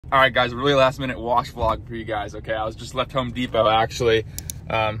All right, guys, really last minute wash vlog for you guys. Okay, I was just left Home Depot actually.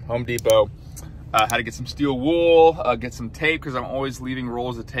 Home Depot. Had to get some steel wool, get some tape, because I'm always leaving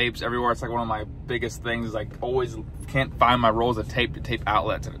rolls of tapes everywhere. It's like one of my biggest things is I always can't find my rolls of tape to tape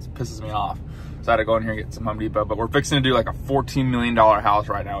outlets, and it pisses me off. So I had to go in here and get some Home Depot. But we're fixing to do like a $14 million house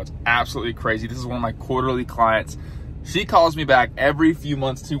right now. It's absolutely crazy. This is one of my quarterly clients. She calls me back every few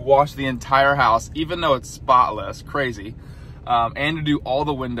months to wash the entire house, even though it's spotless, crazy, and to do all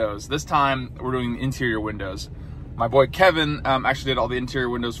the windows. This time we're doing the interior windows. My boy Kevin actually did all the interior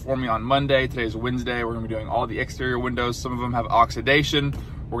windows for me on Monday. Today's Wednesday. We're gonna be doing all the exterior windows. Some of them have oxidation.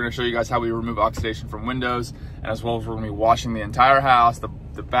 We're gonna show you guys how we remove oxidation from windows, and as well as we're gonna be washing the entire house, the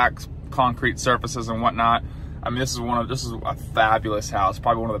back concrete surfaces and whatnot. I mean, this is a fabulous house,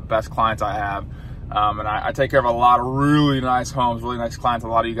 probably one of the best clients I have. And I take care of a lot of really nice homes, really nice clients a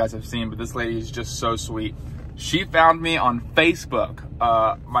lot of you guys have seen, but this lady is just so sweet. She found me on Facebook,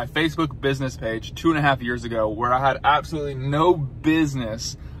 my Facebook business page 2.5 years ago, where I had absolutely no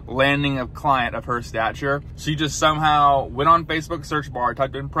business landing a client of her stature. She just somehow went on Facebook search bar,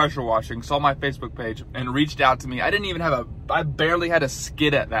 typed in pressure washing, saw my Facebook page, and reached out to me. I barely had a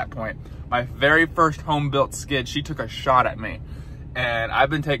skid at that point. My very first home built skid, she took a shot at me. And I've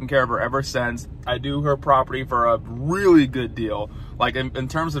been taking care of her ever since. I do her property for a really good deal. Like in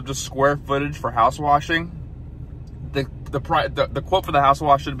terms of just square footage for house washing, the quote for the house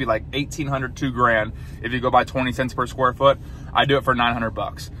wash should be like $1,800, $2,000 if you go by 20 cents per square foot. I do it for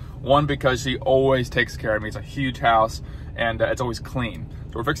 $900. One, because she always takes care of me. It's a huge house and it's always clean.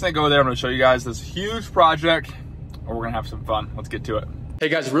 So we're fixing to go there. I'm gonna show you guys this huge project and we're gonna have some fun. Let's get to it. Hey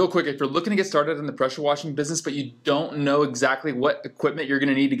guys, real quick, if you're looking to get started in the pressure washing business, but you don't know exactly what equipment you're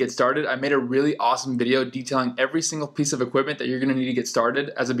gonna need to get started, I made a really awesome video detailing every single piece of equipment that you're gonna need to get started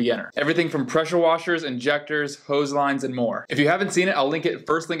as a beginner. Everything from pressure washers, injectors, hose lines, and more. If you haven't seen it, I'll link it,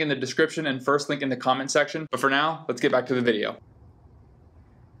 first link in the description and first link in the comment section. But for now, let's get back to the video.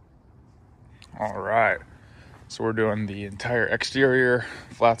 All right, so we're doing the entire exterior,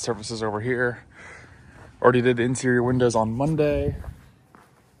 flat surfaces over here. Already did the interior windows on Monday.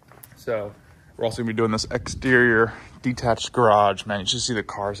 So we're also gonna be doing this exterior detached garage. Man, you should see the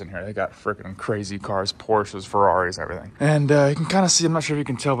cars in here. They got freaking crazy cars, Porsches, Ferraris, everything. And you can kind of see, I'm not sure if you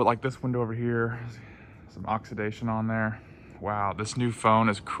can tell, but like this window over here, some oxidation on there. Wow, this new phone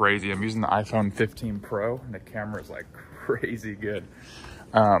is crazy. I'm using the iPhone 15 Pro and the camera is like crazy good.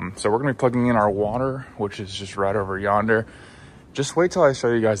 So we're gonna be plugging in our water, which is just right over yonder. Just wait till I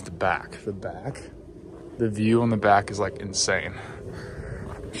show you guys the back. The view on the back is like insane.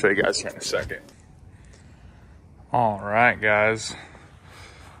 Show you guys here in a second. All right, guys.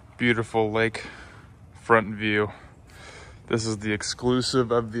 Beautiful lake front view. This is the exclusive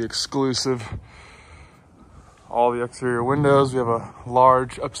of the exclusive. All the exterior windows. We have a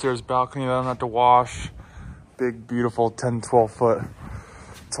large upstairs balcony that I'm gonna have to wash. Big, beautiful 10, 12 foot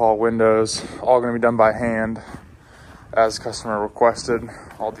tall windows. All gonna be done by hand as customer requested.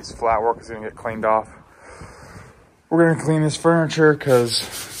 All these flat work is gonna get cleaned off. We're gonna clean this furniture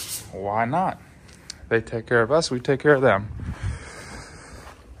because why not? They take care of us, we take care of them.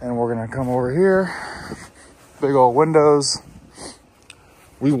 And we're gonna come over here, big old windows.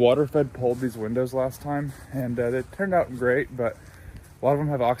 We water fed pulled these windows last time and they turned out great, but a lot of them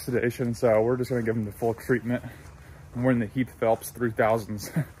have oxidation, so we're just gonna give them the full treatment. I'm wearing the Heath Phelps 3000s.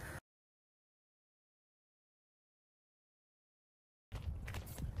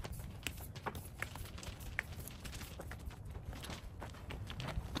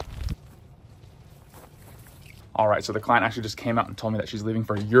 All right, so the client actually just came out and told me that she's leaving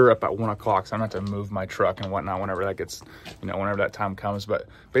for Europe at 1 o'clock. So I'm gonna have to move my truck and whatnot whenever that gets, whenever that time comes. But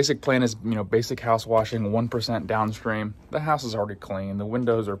basic plan is, basic house washing, 1% downstream. The house is already clean. The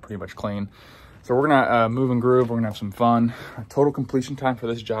windows are pretty much clean. So we're gonna move and groove. We're gonna have some fun. Total completion time for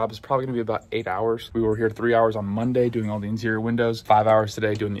this job is probably gonna be about 8 hours. We were here 3 hours on Monday doing all the interior windows, 5 hours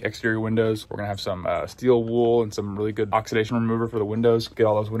today doing the exterior windows. We're gonna have some steel wool and some really good oxidation remover for the windows. Get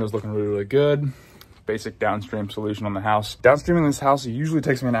all those windows looking really, really good. Basic downstream solution on the house. Downstreaming this house usually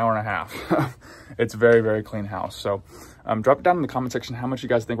takes me an hour and a half. It's a very, very clean house. So drop it down in the comment section how much you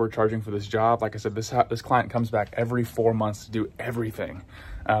guys think we're charging for this job. Like I said, this client comes back every 4 months to do everything.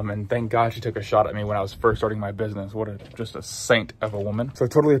 And thank God she took a shot at me when I was first starting my business. Just a saint of a woman. So I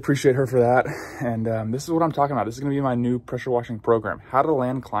totally appreciate her for that. And this is what I'm talking about. This is gonna be my new pressure washing program. How to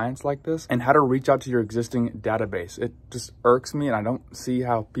land clients like this and how to reach out to your existing database. It just irks me and I don't see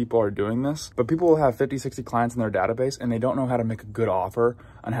how people are doing this. But people will have 50, 60 clients in their database and they don't know how to make a good offer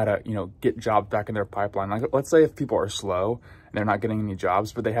on how to, get jobs back in their pipeline. Like let's say if people are slow and they're not getting any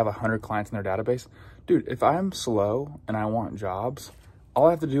jobs, but they have 100 clients in their database. Dude, if I'm slow and I want jobs, all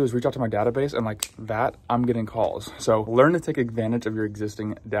I have to do is reach out to my database, and like that, I'm getting calls. So learn to take advantage of your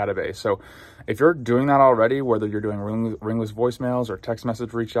existing database. So if you're doing that already, whether you're doing ringless voicemails or text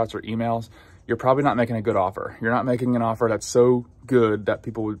message reach outs or emails, you're probably not making a good offer. You're not making an offer that's so good that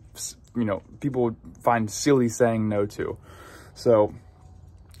people would, people would find silly saying no to. So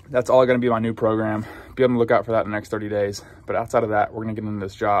that's all going to be my new program. Be on the lookout for that in the next 30 days. But outside of that, we're going to get into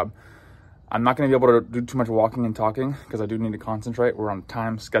this job. I'm not going to be able to do too much walking and talking because I do need to concentrate. We're on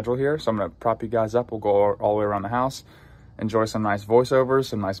time schedule here. So I'm going to prop you guys up. We'll go all the way around the house, enjoy some nice voiceovers,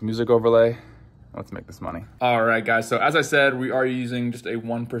 some nice music overlay. Let's make this money. All right, guys. So as I said, we are using just a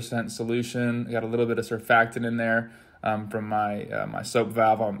 1% solution. I got a little bit of surfactant in there from my soap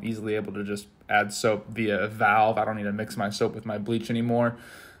valve. I'm easily able to just add soap via a valve. I don't need to mix my soap with my bleach anymore.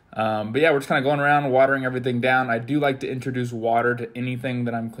 But yeah, we're just kind of going around, watering everything down. I do like to introduce water to anything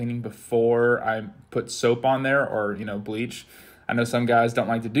that I'm cleaning before I put soap on there or, bleach. I know some guys don't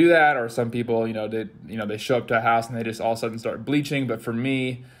like to do that, or some people, they show up to a house and they just all of a sudden start bleaching. But for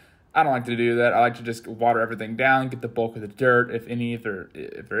me, I don't like to do that. I like to just water everything down, get the bulk of the dirt, if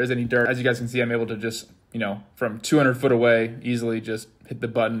there is any dirt. As you guys can see, I'm able to just, from 200 foot away, easily just hit the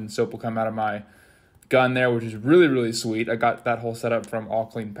button. Soap will come out of my gun there, which is really, really sweet. I got that whole setup from All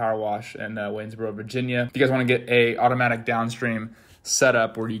Clean Power Wash in Waynesboro, Virginia. If you guys want to get a automatic downstream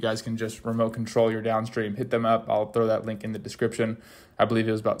setup where you guys can just remote control your downstream, hit them up. I'll throw that link in the description. I believe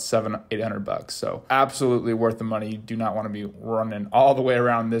it was about $700-800. So absolutely worth the money. You do not want to be running all the way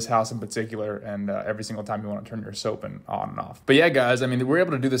around this house in particular, and every single time you want to turn your soap on and off. But yeah, guys, I mean, we're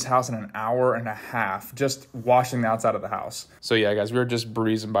able to do this house in an hour and a half, just washing the outside of the house. So yeah, guys, we were just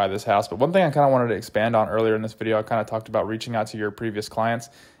breezing by this house. But one thing I kind of wanted to expand on earlier in this video, I kind of talked about reaching out to your previous clients.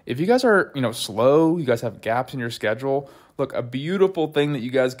 If you guys are, slow, you guys have gaps in your schedule, look, a beautiful thing that you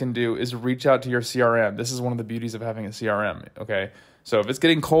guys can do is reach out to your CRM. This is one of the beauties of having a CRM, okay? So if it's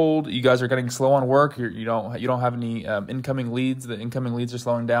getting cold, you guys are getting slow on work, you don't have any incoming leads, the incoming leads are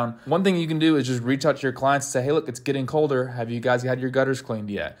slowing down. One thing you can do is just reach out to your clients and say, hey, look, it's getting colder. Have you guys had your gutters cleaned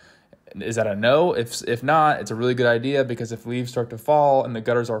yet? Is that a no? If not, it's a really good idea, because if leaves start to fall and the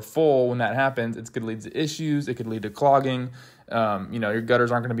gutters are full when that happens, it's going to lead to issues. It could lead to clogging. Your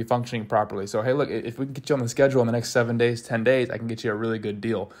gutters aren't going to be functioning properly. So, hey, look, if we can get you on the schedule in the next 7 days, 10 days, I can get you a really good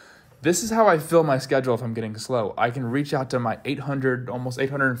deal. This is how I fill my schedule if I'm getting slow. I can reach out to my 800, almost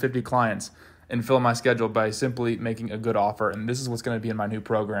 850 clients and fill my schedule by simply making a good offer. And this is what's going to be in my new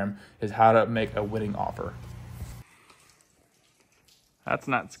program, is how to make a winning offer. That's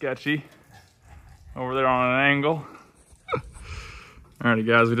not sketchy. Over there on an angle. Alrighty,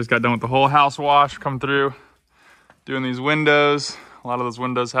 guys, we just got done with the whole house wash. Come through, doing these windows. A lot of those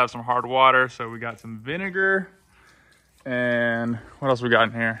windows have some hard water, so we got some vinegar. And what else we got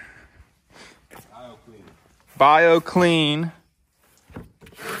in here? BioClean.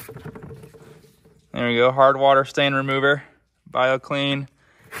 There we go, hard water stain remover. BioClean,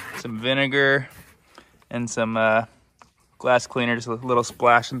 some vinegar, and some glass cleaner, just a little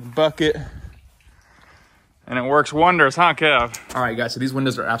splash in the bucket. And it works wonders, huh, Kev? All right, guys, so these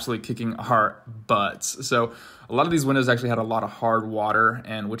windows are absolutely kicking our butts. So a lot of these windows actually had a lot of hard water,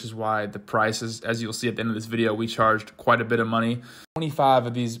 and which is why the prices, as you'll see at the end of this video, we charged quite a bit of money. 25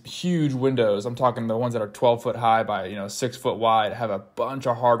 of these huge windows, I'm talking the ones that are 12 foot high by 6 foot wide, have a bunch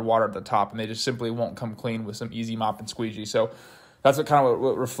of hard water at the top, and they just simply won't come clean with some easy mop and squeegee. So that's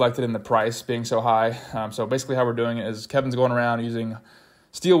what reflected in the price being so high. So basically how we're doing it is Kevin's going around using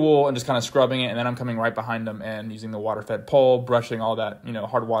steel wool and just kind of scrubbing it, and then I'm coming right behind him and using the water-fed pole, brushing all that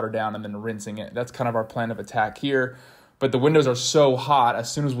hard water down, and then rinsing it. That's kind of our plan of attack here. But the windows are so hot,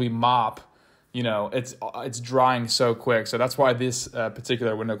 as soon as we mop, it's drying so quick. So that's why this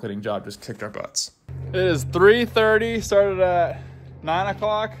particular window cleaning job just kicked our butts. It is 3:30, started at 9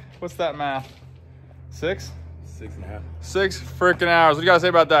 o'clock. What's that math? 6? 6.5. 6 freaking hours. What do you gotta say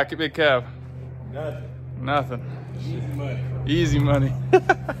about that, Big Kev? Nothing. Nothing. Easy money. Easy money.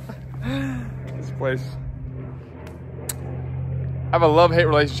 This place. I have a love-hate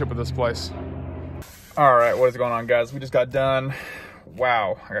relationship with this place. All right, what is going on, guys? We just got done.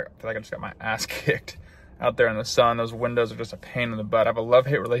 Wow, I feel like I just got my ass kicked out there in the sun. Those windows are just a pain in the butt. I have a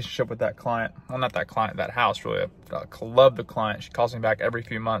love-hate relationship with that client. Well, not that client, that house, really. I love the client. She calls me back every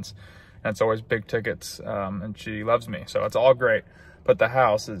few months, and it's always big tickets, and she loves me, so it's all great. But the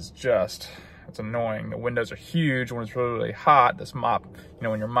house is just... it's annoying. The windows are huge when it's really, really hot. This mop,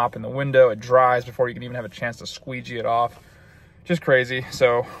 when you're mopping the window, it dries before you can even have a chance to squeegee it off. Just crazy.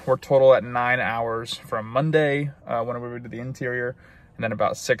 So we're total at 9 hours from Monday, whenever we did the interior, and then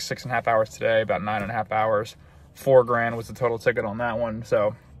about 6.5 hours today, about 9.5 hours. $4,000 was the total ticket on that one.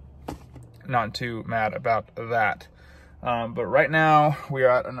 So not too mad about that. But right now we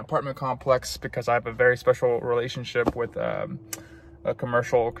are at an apartment complex because I have a very special relationship with a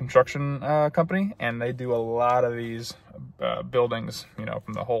commercial construction company, and they do a lot of these buildings, you know,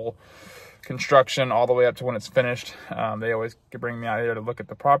 from the whole construction all the way up to when it's finished. They always bring me out here to look at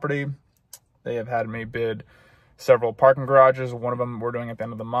the property. They have had me bid several parking garages. One of them we're doing at the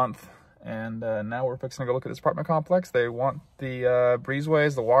end of the month. And now we're fixing to go look at this apartment complex. They want the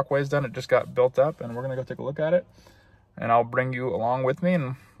breezeways, the walkways done. It just got built up, and we're gonna go take a look at it. And I'll bring you along with me,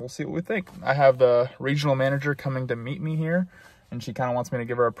 and we'll see what we think. I have the regional manager coming to meet me here, and she kind of wants me to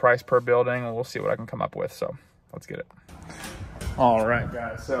give her a price per building, and we'll see what I can come up with. So let's get it. All right,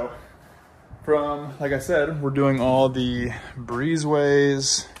 guys. So from, like I said, we're doing all the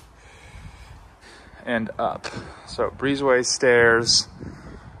breezeways and up. So breezeway, stairs,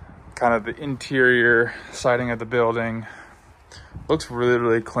 kind of the interior siding of the building. Looks really,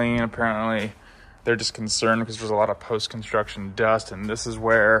 really clean. Apparently they're just concerned because there's a lot of post-construction dust, and this is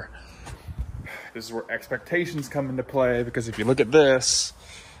where expectations come into play. Because if you look at this,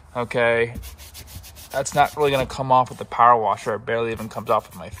 okay, that's not really going to come off with the power washer. It barely even comes off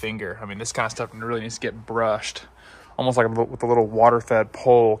with my finger. I mean, this kind of stuff really needs to get brushed, almost like with a little water-fed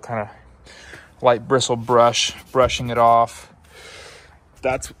pole, kind of light bristle brushing it off.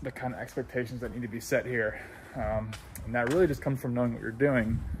 That's the kind of expectations that need to be set here. And that really just comes from knowing what you're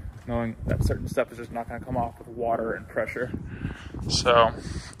doing, knowing that certain stuff is just not gonna come off with water and pressure. So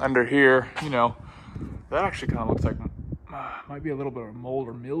under here, you know, that actually kind of looks like, might be a little bit of mold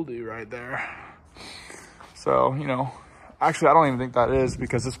or mildew right there. So, you know, actually I don't even think that is,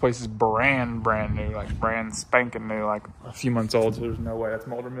 because this place is brand new, like brand spanking new, like a few months old. So there's no way that's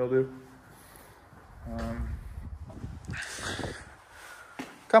mold or mildew.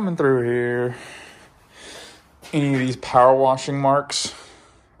 Coming through here, any of these power washing marks,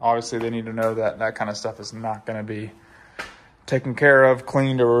 obviously they need to know that that kind of stuff is not going to be taken care of,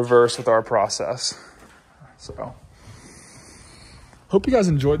 cleaned, or reversed with our process. So hope you guys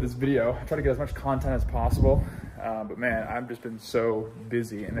enjoyed this video. I try to get as much content as possible, but man, I've just been so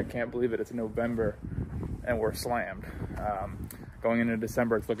busy, and I can't believe it. It's November and we're slammed. Going into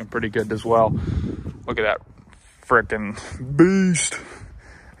December, it's looking pretty good as well. Look at that freaking beast.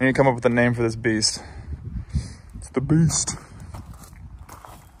 I need to come up with a name for this beast. It's the beast.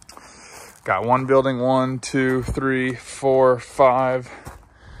 Got one building, 1, 2, 3, 4, 5,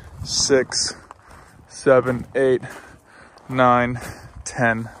 6, 7, 8, 9,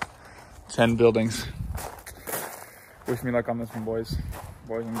 10. 10 buildings. Wish me luck on this one, boys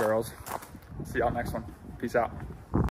and girls. See y'all next one. Peace out.